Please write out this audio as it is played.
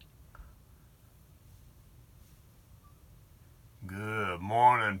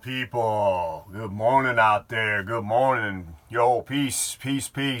morning, people. Good morning out there. Good morning. Yo, peace, peace,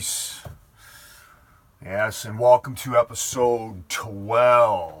 peace. Yes, and welcome to episode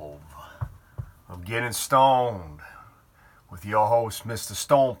 12 of Getting Stoned with your host, Mr.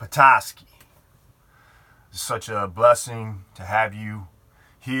 Stone Petoskey. It's such a blessing to have you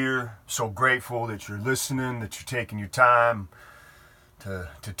here. So grateful that you're listening, that you're taking your time to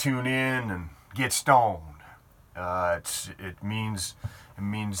tune in and get stoned. It means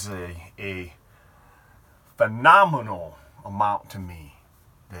a phenomenal amount to me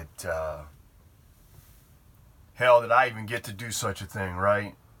that hell that I even get to do such a thing,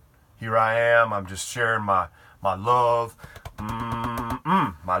 right? Here I am. I'm just sharing my love,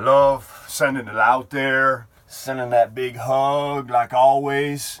 my love, sending it out there, sending that big hug like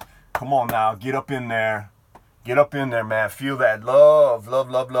always. Come on now, get up in there, man. Feel that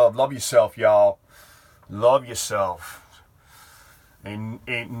love yourself, y'all. Love yourself.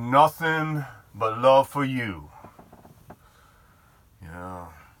 Ain't nothing but love for you. Yeah.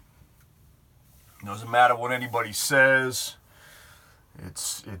 Doesn't matter what anybody says.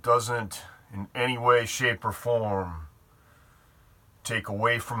 It doesn't in any way, shape, or form take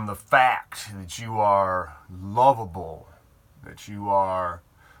away from the fact that you are lovable, that you are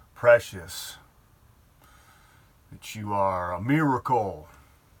precious, that you are a miracle.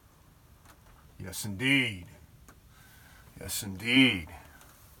 Yes, indeed. Yes, indeed.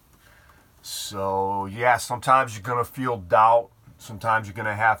 So, yeah, sometimes you're going to feel doubt. Sometimes you're going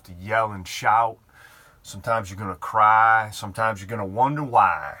to have to yell and shout. Sometimes you're going to cry. Sometimes you're going to wonder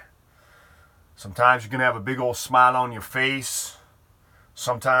why. Sometimes you're going to have a big old smile on your face.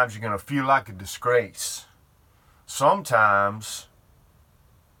 Sometimes you're going to feel like a disgrace. Sometimes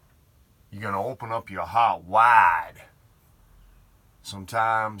you're going to open up your heart wide.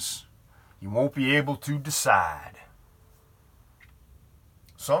 Sometimes you won't be able to decide.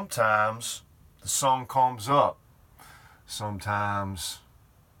 Sometimes the sun comes up. Sometimes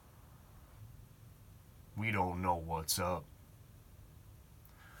we don't know what's up.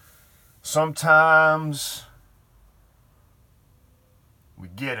 Sometimes we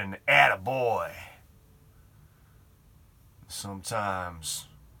get an attaboy. Sometimes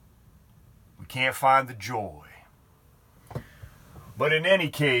we can't find the joy. But in any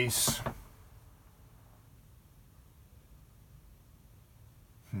case,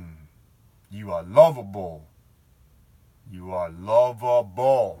 you are lovable. You are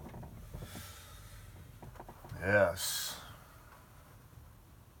lovable. Yes.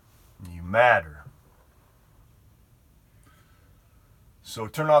 You matter. So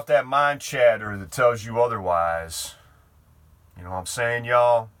turn off that mind chatter that tells you otherwise. You know what I'm saying,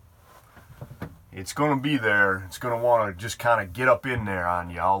 y'all? It's going to be there. It's going to want to just kind of get up in there on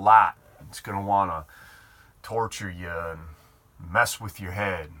you a lot. It's going to want to torture you and mess with your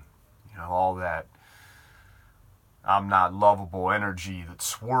head. You know, all that I'm not lovable energy that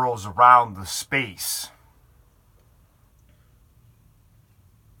swirls around the space.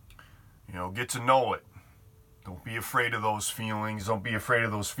 You know, get to know it. Don't be afraid of those feelings. Don't be afraid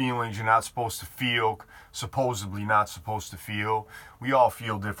of those feelings you're not supposed to feel, supposedly not supposed to feel. We all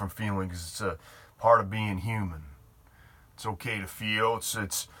feel different feelings. It's a part of being human. It's okay to feel.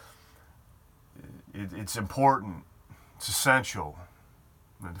 It's important. It's essential.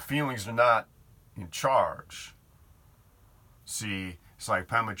 The feelings are not in charge. See, it's like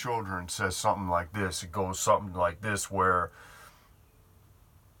Pema Chodron says something like this. It goes something like this, where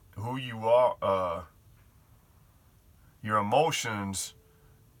who you are, your emotions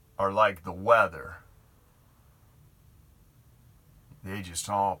are like the weather. They just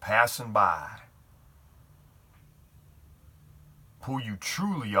all passing by. Who you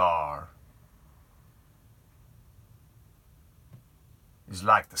truly are is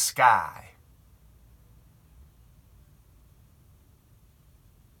like the sky.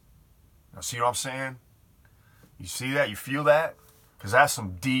 Now, see what I'm saying? You see that? You feel that? Because that's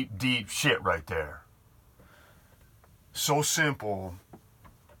some deep, deep shit right there. So simple,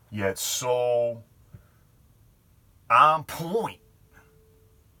 yet so on point.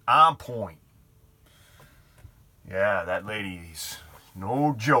 On point. Yeah, that lady's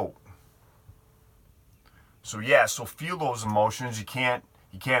no joke. So yeah, so feel those emotions. You can't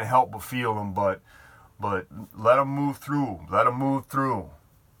help but feel them, but let them move through. Let them move through,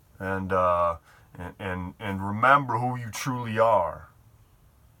 and remember who you truly are.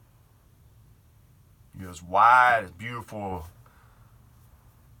 You're as wide, as beautiful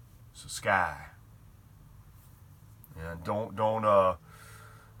as the sky. And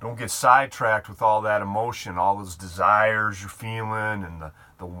don't get sidetracked with all that emotion, all those desires you're feeling, and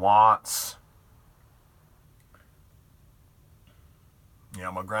the wants.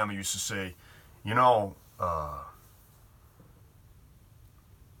 Yeah, my grandma used to say, you know,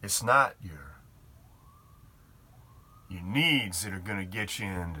 it's not your needs that are going to get you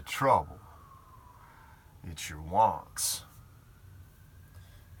into trouble. It's your wants.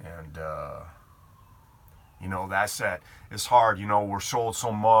 And, that's that. It's hard, we're sold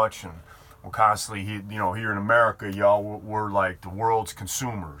so much, and we're constantly, here in America, y'all, we're like the world's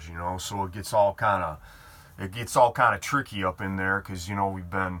consumers, so it gets all kind of tricky up in there because, we've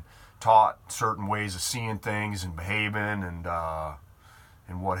been taught certain ways of seeing things and behaving and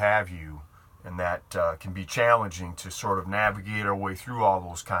what have you. And that can be challenging to sort of navigate our way through all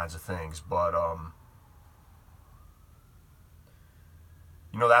those kinds of things. But,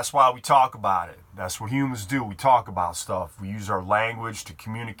 that's why we talk about it. That's what humans do. We talk about stuff. We use our language to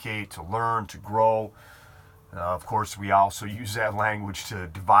communicate, to learn, to grow. Of course, we also use that language to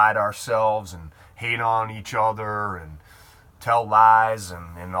divide ourselves and hate on each other and tell lies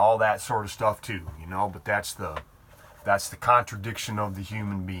and all that sort of stuff too, But that's the contradiction of the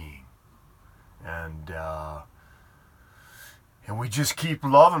human being. And we just keep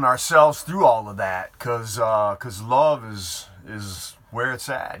loving ourselves through all of that because love is where it's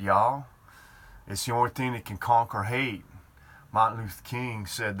at, y'all. It's the only thing that can conquer hate. Martin Luther King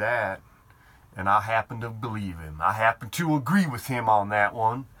said that, and I happen to believe him. I happen to agree with him on that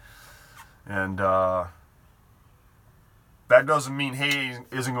one. And that doesn't mean hate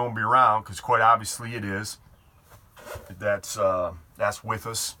isn't going to be around, because quite obviously it is. That's with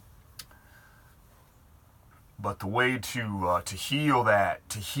us. But the way to heal that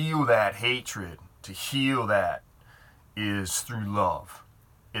hatred, to heal that, is through love.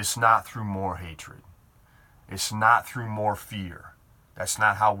 It's not through more hatred. It's not through more fear. That's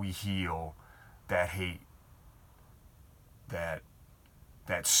not how we heal that hate. That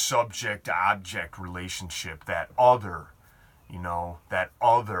subject-object relationship, that other, that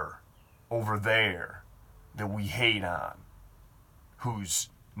other over there that we hate on, who's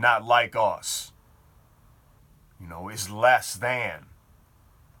not like us, is less than.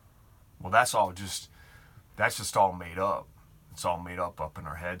 Well, that's just all made up. It's all made up in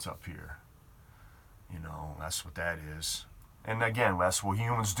our heads up here. That's what that is. And again, that's what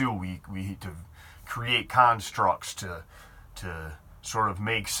humans do. We to create constructs to sort of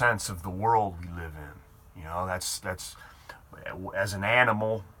make sense of the world we live in. That's as an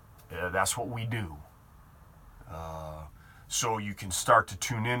animal, that's what we do. So you can start to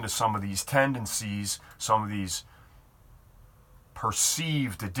tune into some of these tendencies, some of these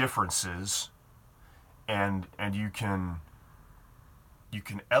perceived differences, and you can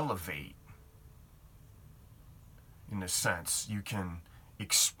elevate, in a sense. You can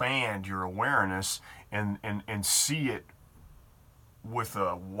expand your awareness and see it with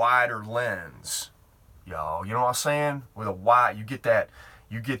a wider lens, y'all. You know what I'm saying? With a wide, you get that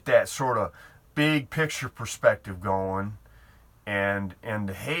sort of big picture perspective going, and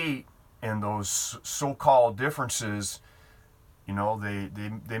the hate and those so-called differences,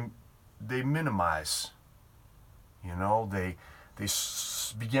 they minimize. They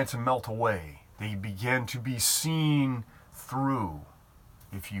begin to melt away. They begin to be seen through,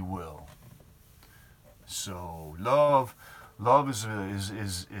 if you will. So love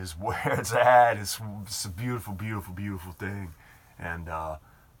is where it's at. It's a beautiful, beautiful, beautiful thing. And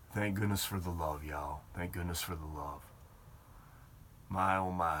thank goodness for the love, y'all. Thank goodness for the love. My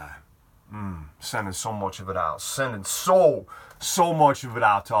oh my. Sending so much of it out. Sending so much of it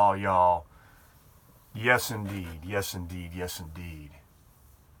out to all y'all. Yes, indeed. Yes, indeed. Yes, indeed.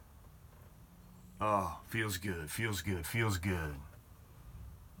 Oh, feels good. Feels good. Feels good.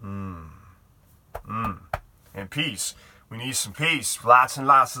 And peace. We need some peace. Lots and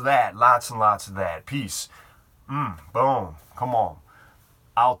lots of that. Lots and lots of that. Peace. Boom. Come on.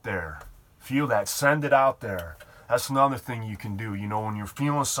 Out there. Feel that. Send it out there. That's another thing you can do. When you're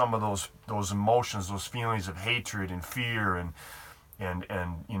feeling some of those emotions, those feelings of hatred and fear and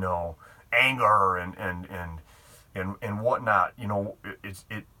anger and whatnot,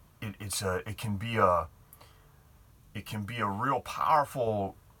 it can be a real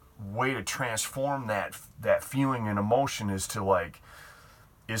powerful way to transform that feeling and emotion is to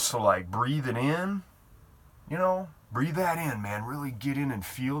breathe it in, breathe that in, man. Really get in and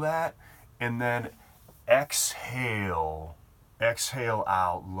feel that, and then exhale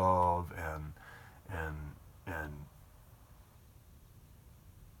out love and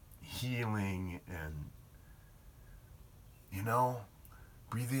healing, and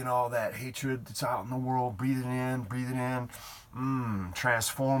breathe in all that hatred that's out in the world. Breathe it in,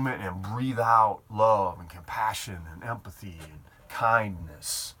 transform it, and breathe out love and compassion and empathy and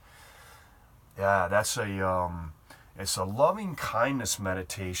kindness. Yeah, that's It's a loving kindness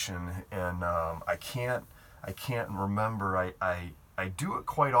meditation, and I can't remember. I do it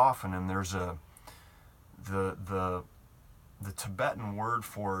quite often, and there's the Tibetan word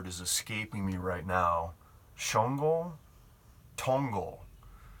for it is escaping me right now. Shongo, Tongo,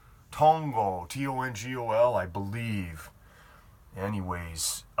 Tongol, I believe.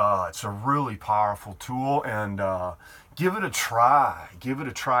 Anyways, it's a really powerful tool, and give it a try. Give it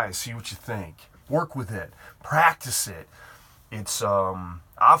a try and see what you think. Work with it, practice it. It's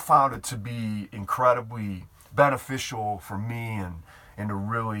I've found it to be incredibly beneficial for me, and a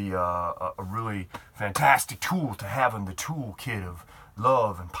really fantastic tool to have in the toolkit of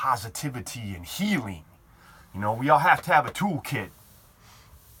love and positivity and healing. You know, we all have to have a toolkit.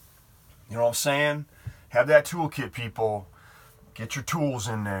 You know what I'm saying? Have that toolkit, people. Get your tools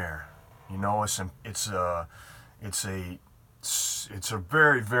in there. You know, it's a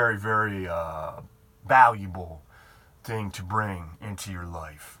very, very, very valuable thing to bring into your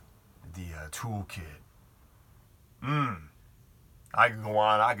life. The toolkit. I could go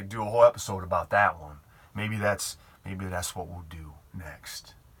on. I could do a whole episode about that one. Maybe that's what we'll do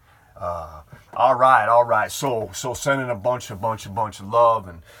next. All right. So sending a bunch of love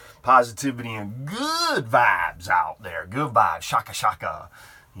and positivity and good vibes out there. Good vibes. Shaka.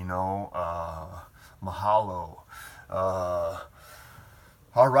 You know, mahalo.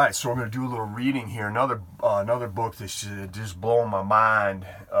 All right, so we're going to do a little reading here. Another book that's just blowing my mind.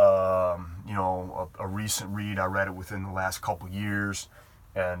 You know, a recent read. I read it within the last couple years,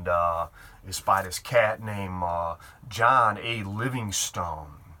 and it's by this cat named John A.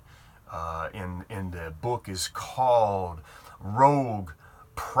 Livingstone. And the book is called Rogue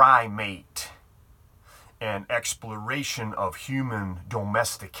Primate: An Exploration of Human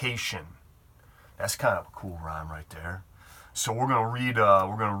Domestication. That's kind of a cool rhyme right there. So we're gonna read a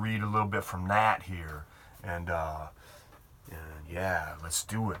little bit from that here, and yeah, let's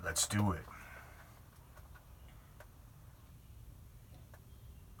do it.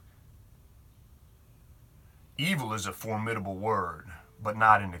 Evil is a formidable word, but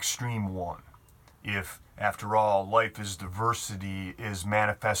not an extreme one. If, after all, life is diversity is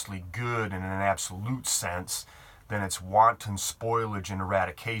manifestly good in an absolute sense, then its wanton spoilage and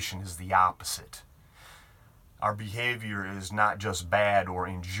eradication is the opposite. Our behavior is not just bad or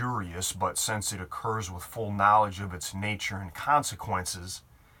injurious, but since it occurs with full knowledge of its nature and consequences,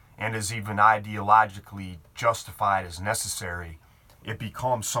 and is even ideologically justified as necessary, it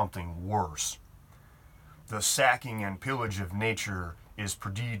becomes something worse. The sacking and pillage of nature is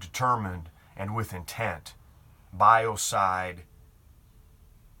predetermined and with intent, biocide,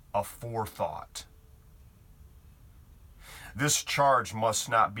 aforethought. This charge must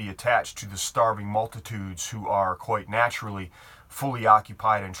not be attached to the starving multitudes who are, quite naturally, fully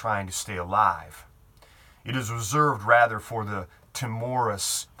occupied in trying to stay alive. It is reserved rather for the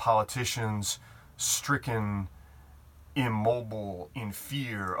timorous politicians stricken, immobile in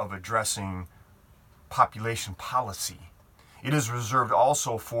fear of addressing population policy. It is reserved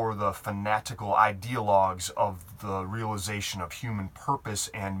also for the fanatical ideologues of the realization of human purpose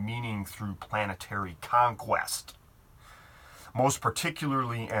and meaning through planetary conquest. Most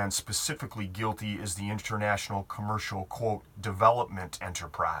particularly and specifically guilty is the international commercial, quote, development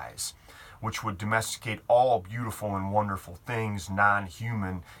enterprise, which would domesticate all beautiful and wonderful things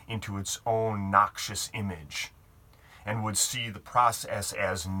non-human into its own noxious image, and would see the process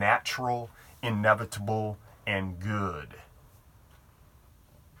as natural, inevitable, and good.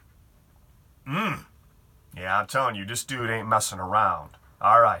 Yeah, I'm telling you, this dude ain't messing around.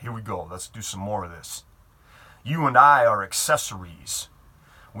 All right, here we go. Let's do some more of this. You and I are accessories.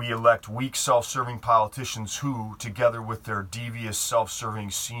 We elect weak, self-serving politicians who, together with their devious, self-serving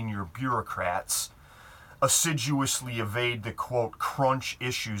senior bureaucrats, assiduously evade the, quote, crunch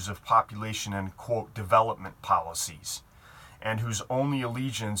issues of population and, quote, development policies, and whose only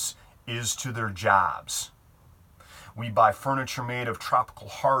allegiance is to their jobs. We buy furniture made of tropical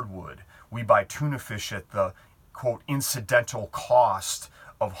hardwood. We buy tuna fish at the, quote, incidental cost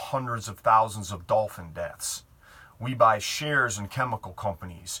of hundreds of thousands of dolphin deaths. We buy shares in chemical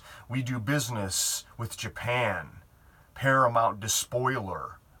companies. We do business with Japan, paramount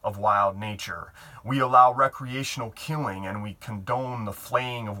despoiler of wild nature. We allow recreational killing, and we condone the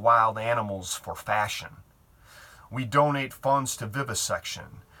flaying of wild animals for fashion. We donate funds to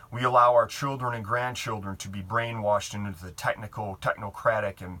vivisection. We allow our children and grandchildren to be brainwashed into the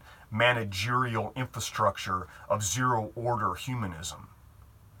technocratic, and managerial infrastructure of zero-order humanism.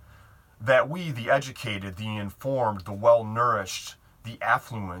 That we, the educated, the informed, the well-nourished, the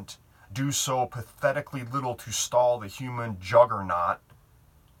affluent, do so pathetically little to stall the human juggernaut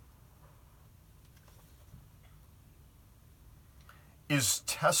is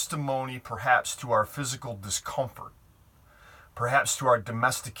testimony perhaps to our physical discomfort, perhaps to our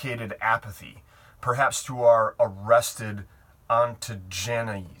domesticated apathy, perhaps to our arrested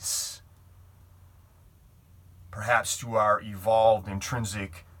ontogenies, perhaps to our evolved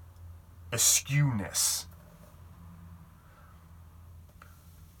intrinsic askewness.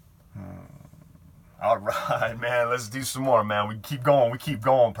 All right, man, let's do some more, man. We keep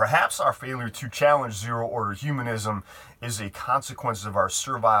going. Perhaps our failure to challenge zero-order humanism is a consequence of our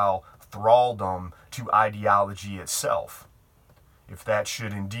servile thraldom to ideology itself. If that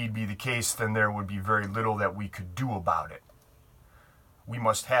should indeed be the case, then there would be very little that we could do about it. We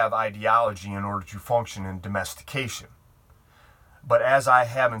must have ideology in order to function in domestication. But as I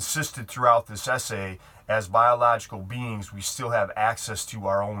have insisted throughout this essay, as biological beings, we still have access to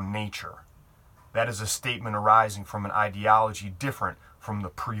our own nature. That is a statement arising from an ideology different from the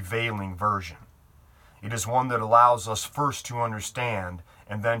prevailing version. It is one that allows us first to understand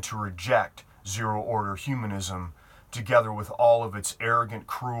and then to reject zero-order humanism, together with all of its arrogant,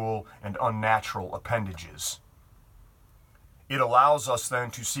 cruel, and unnatural appendages. It allows us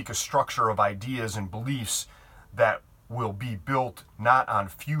then to seek a structure of ideas and beliefs that will be built not on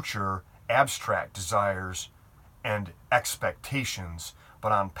future abstract desires and expectations,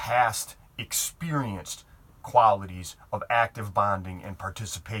 but on past experienced qualities of active bonding and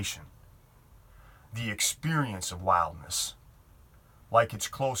participation. The experience of wildness, like its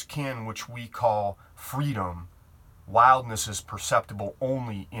close kin which we call freedom, wildness is perceptible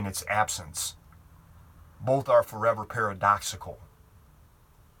only in its absence. Both are forever paradoxical.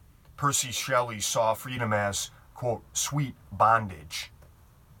 Percy Shelley saw freedom as, quote, sweet bondage.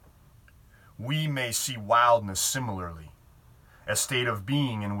 We may see wildness similarly, a state of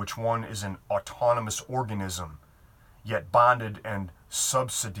being in which one is an autonomous organism, yet bonded and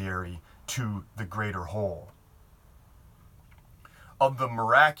subsidiary to the greater whole. Of the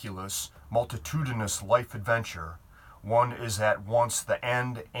miraculous, multitudinous life adventure, one is at once the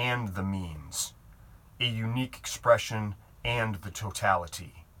end and the means, a unique expression and the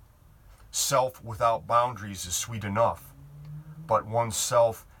totality. Self without boundaries is sweet enough, but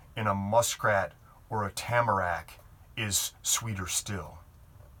oneself in a muskrat or a tamarack is sweeter still.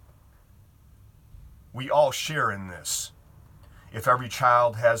 We all share in this. If every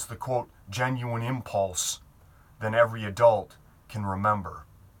child has the, quote, genuine impulse, then every adult can remember.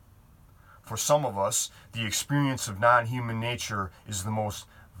 For some of us, the experience of non-human nature is the most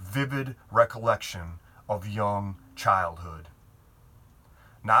vivid recollection of young childhood.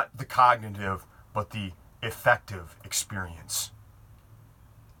 Not the cognitive, but the effective experience.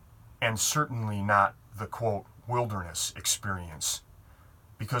 And certainly not the, quote, wilderness experience,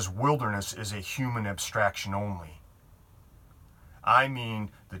 because wilderness is a human abstraction only. I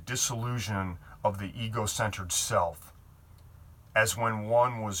mean the disillusion of the ego-centered self, as when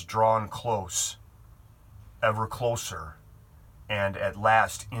one was drawn close, ever closer, and at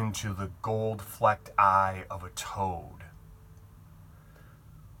last into the gold-flecked eye of a toad.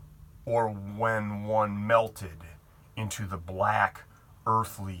 Or when one melted into the black,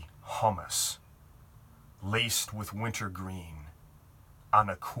 earthly humus, laced with wintergreen on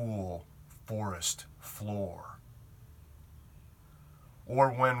a cool forest floor. Or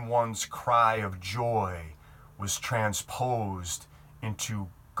when one's cry of joy was transposed into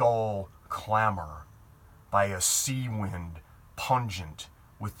gull clamor by a sea wind pungent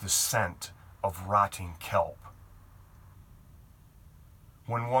with the scent of rotting kelp.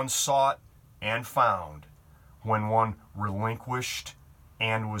 When one sought and found, when one relinquished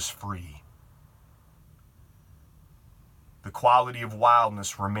and was free. The quality of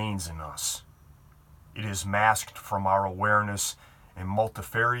wildness remains in us. It is masked from our awareness in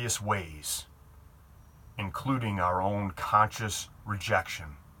multifarious ways, including our own conscious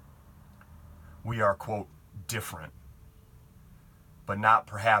rejection. We are, quote, different, but not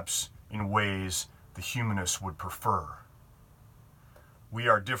perhaps in ways the humanists would prefer. We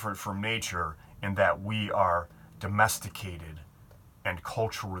are different from nature in that we are domesticated and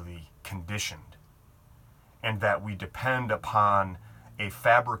culturally conditioned, and that we depend upon a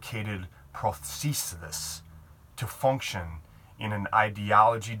fabricated prosthesis to function in an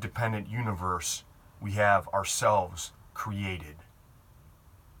ideology-dependent universe we have ourselves created.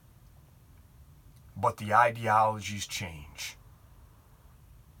 But the ideologies change.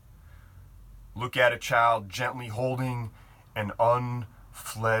 Look at a child gently holding an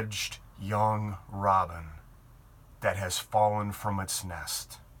unfledged young robin that has fallen from its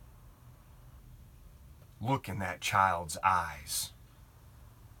nest. Look in that child's eyes.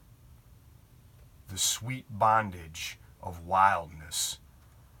 The sweet bondage of wildness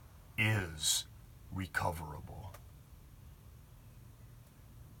is recoverable.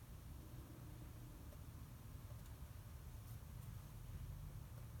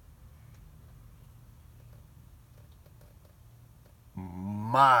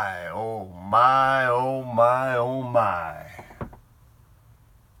 my, oh my, oh my, oh my.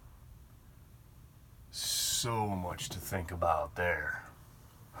 So much to think about there.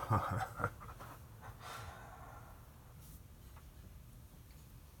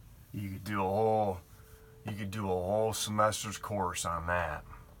 You could do a whole semester's course on that.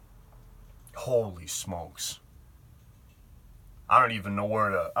 Holy smokes. I don't even know where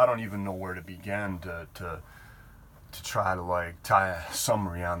to begin to try to like tie a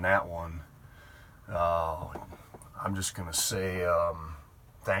summary on that one. I'm just gonna say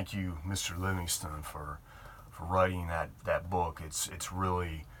thank you, Mr. Livingston, for writing that book. It's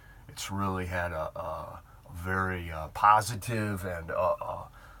really had a very positive and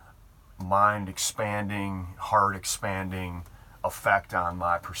mind expanding, heart expanding effect on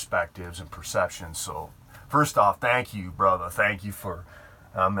my perspectives and perceptions. So first off, thank you, brother. Thank you for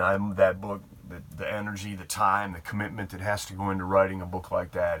that book, the energy, the time, the commitment that has to go into writing a book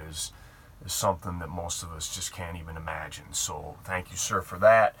like that is something that most of us just can't even imagine. So thank you, sir, for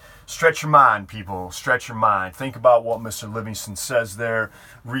that. Stretch your mind, people. Stretch your mind. Think about what Mr. Livingston says there.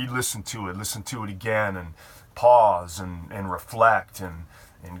 Listen to it again, and pause and reflect and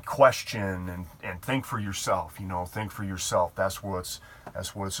question and think for yourself. Think for yourself. That's what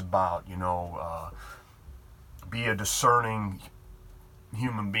it's about. Be a discerning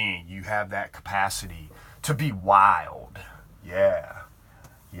human being. You have that capacity to be wild. Yeah.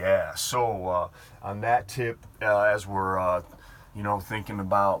 So on that tip, as we're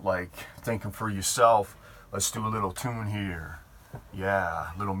thinking for yourself, let's do a little tune here.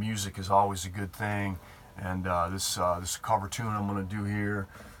 Yeah, little music is always a good thing. And this cover tune I'm going to do here,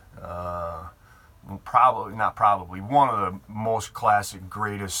 one of the most classic,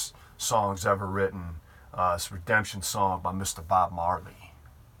 greatest songs ever written. It's Redemption Song by Mr. Bob Marley.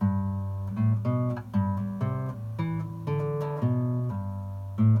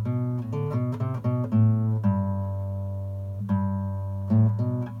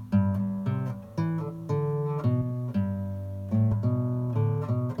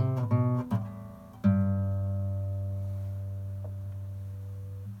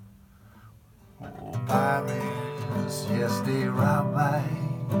 Pirates, yes, they robbed by,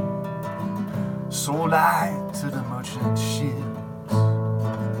 sold out to the merchant ships.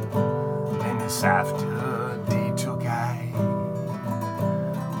 And it's after they took I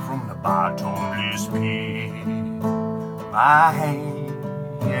from the bottomless pit. My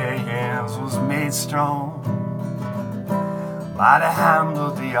hands was made strong by the hand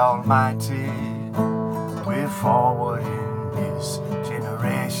of the Almighty. We're forward in this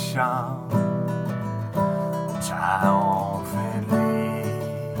generation, triumphantly.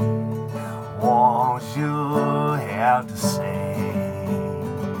 Won't you have to sing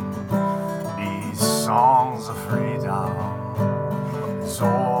these songs of freedom? It's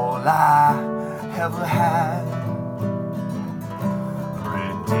all I ever had.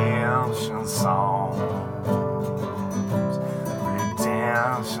 Redemption songs,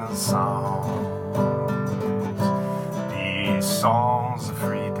 redemption songs, these songs of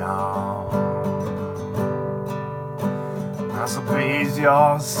freedom. Now so please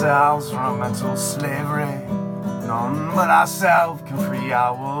yourselves from mental slavery. None but ourselves can free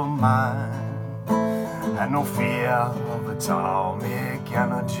our mind. And no fear of atomic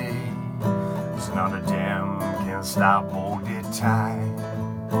energy, 'cause none of them can stop molded time.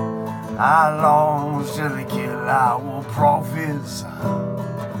 Our laws just kill our prophets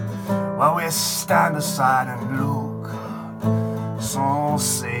while we stand aside and look. Some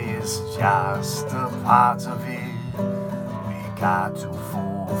say it's just a part of it. Got to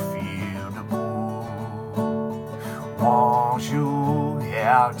fulfill the book. Won't you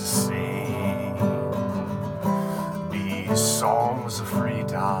have to sing these songs of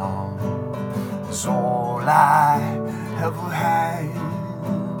freedom? It's all I ever had.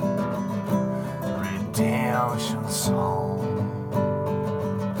 Redemption songs,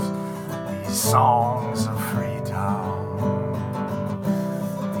 these songs of freedom,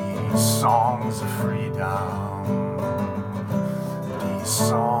 these songs of freedom.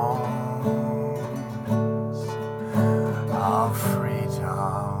 Songs of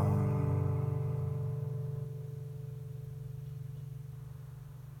freedom.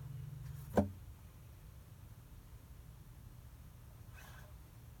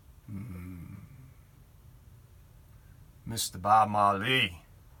 Mr. Bob Marley.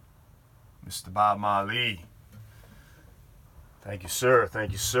 Mr. Bob Marley. Thank you, sir.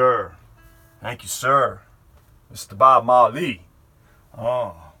 Thank you, sir. Thank you, sir. Mr. Bob Marley.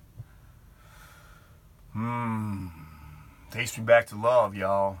 Oh. Takes me back to love,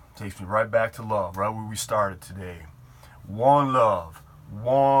 y'all. Takes me right back to love, right where we started today. One love.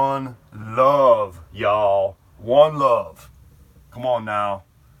 One love, y'all. One love. Come on now.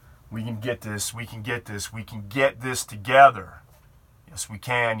 We can get this. We can get this. We can get this together. Yes, we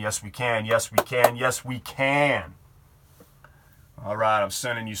can. Yes, we can. Yes, we can. Yes, we can. All right, I'm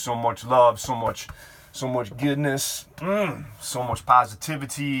sending you so much love, so much goodness, so much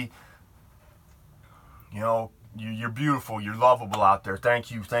positivity. You know, you're beautiful, you're lovable out there.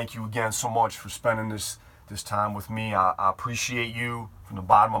 Thank you again so much for spending this time with me. I appreciate you from the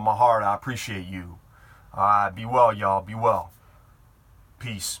bottom of my heart. I appreciate you. All right, be well, y'all. Be well.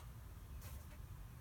 Peace.